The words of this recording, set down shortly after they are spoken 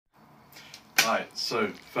Alright, so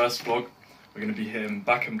first vlog, we're going to be hitting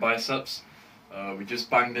back and biceps. We just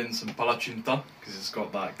banged in some palachinta because it's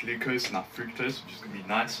got that glucose and that fructose, which is going to be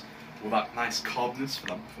nice. All that nice carbness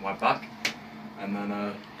for my back. And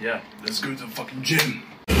then, yeah, let's go to the fucking gym.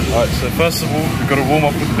 Alright, so first of all, we've got to warm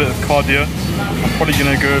up with a bit of cardio. I'm probably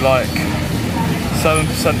going to go like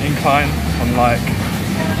 7% incline on like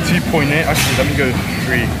 2.8. Actually, let me go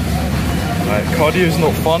 3. Alright, cardio is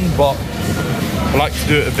not fun, but I like to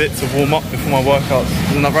do it a bit to warm up before my workouts.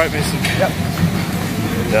 Isn't that right, Mason? Yep.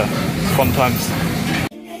 Yeah, it's fun times.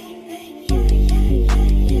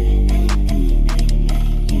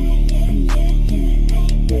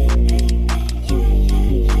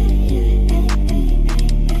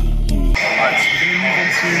 Alright, so we're going to move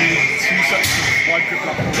on to 2 sets of wide grip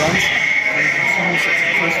lat pull downs, and then 2 more sets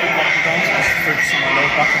of close grip lat pull downs just to focus on my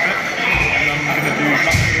lower back a bit. And then we're going to do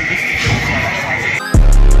lateral raises to focus on my thighs.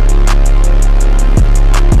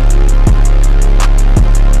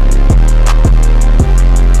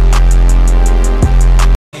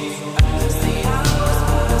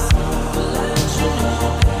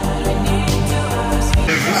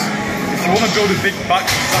 Build a big back,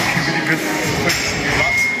 it's actually really good for focusing your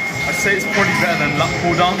lats. I'd say it's probably better than lat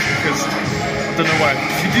pull down because I don't know why.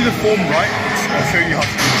 If you do the form right, I'll show you how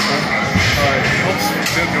to do the form. It helps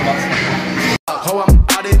build your lats. Oh, I'm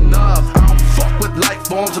out enough. I don't fuck with life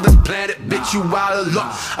forms on this planet, bitch. You out of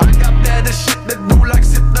luck. I got better shit to do, like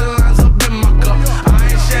sit the lines up in my cup.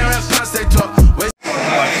 I ain't sharing plus they talk.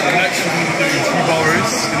 Alright, so next we're going to do T-bar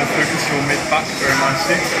rows. It's going to focus your mid-back very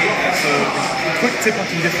nicely. So, a quick tip I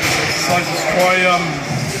can give for this exercise is try,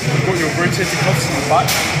 you've got your rotating cuffs in the back.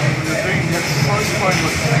 When you're doing the exercise, try and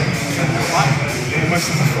like bend your back. Almost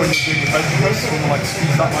as if when you're doing the bench press, you want to like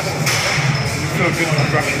squeeze that nice and tight. So you feel a good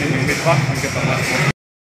progression in your mid-back and get that nice one.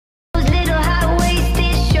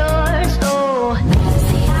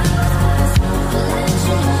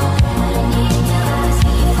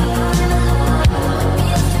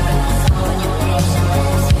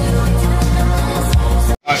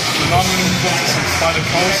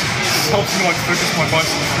 This helps me like focus my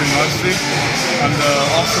biceps pretty nicely, and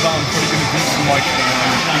after that I'm probably going to do some like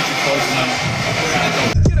booty curls and then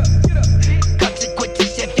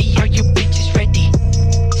consequences heavy, are you bitches ready?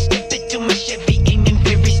 Step into my Chevy, aiming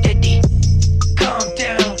very steady. Calm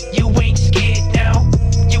down, you ain't scared now.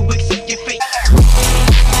 You accept your fate.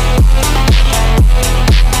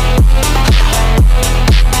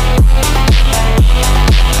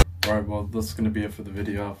 Right, well that's going to be it for the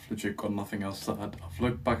video. I've legit got nothing else to add. I've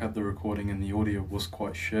looked back at the recording and the audio was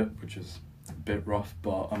quite shit, which is a bit rough,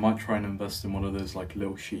 but I might try and invest in one of those like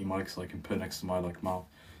little shitty mics I can put next to my like mouth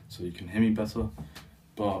so you can hear me better.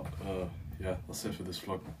 But yeah, that's it for this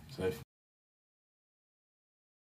vlog. Safe.